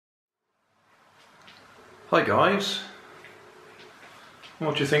Hi guys,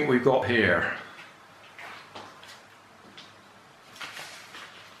 what do you think we've got here?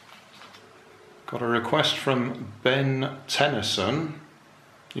 Got a request from Ben Tennison.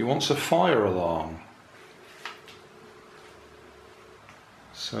 He wants a fire alarm.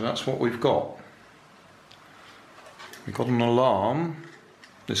 So that's what we've got. We've got an alarm.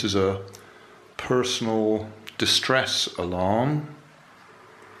 This is a personal distress alarm,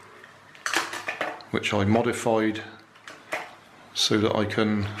 which I modified so that I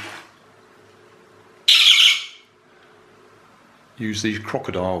can use these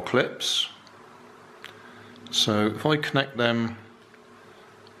Crocodile clips. So if I connect them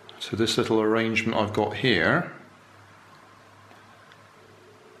to this little arrangement I've got here,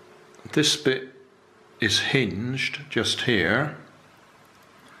 this bit is hinged just here,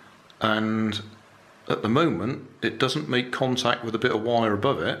 and at the moment it doesn't make contact with a bit of wire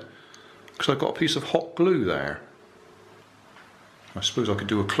above it because I've got a piece of hot glue there. I suppose I could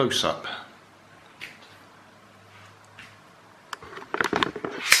do a close-up.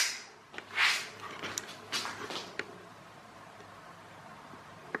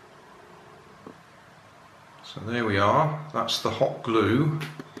 So there we are, that's the hot glue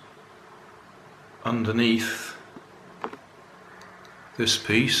underneath this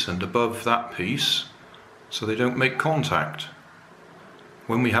piece and above that piece, so they don't make contact.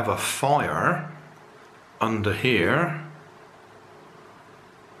 When we have a fire under here,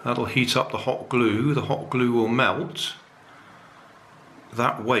 that'll heat up the hot glue will melt,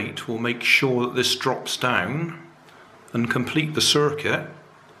 that weight will make sure that this drops down and complete the circuit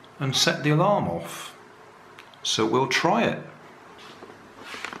and set the alarm off. So we'll try it.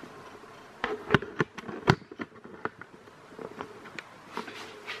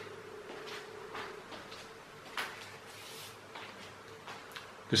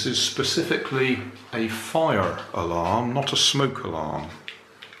 This is specifically a fire alarm, not a smoke alarm.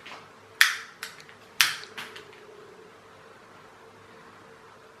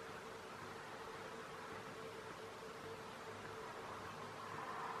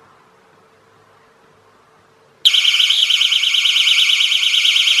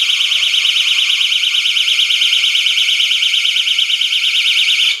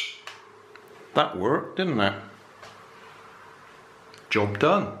 That worked, didn't it? Job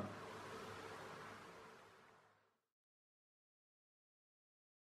done.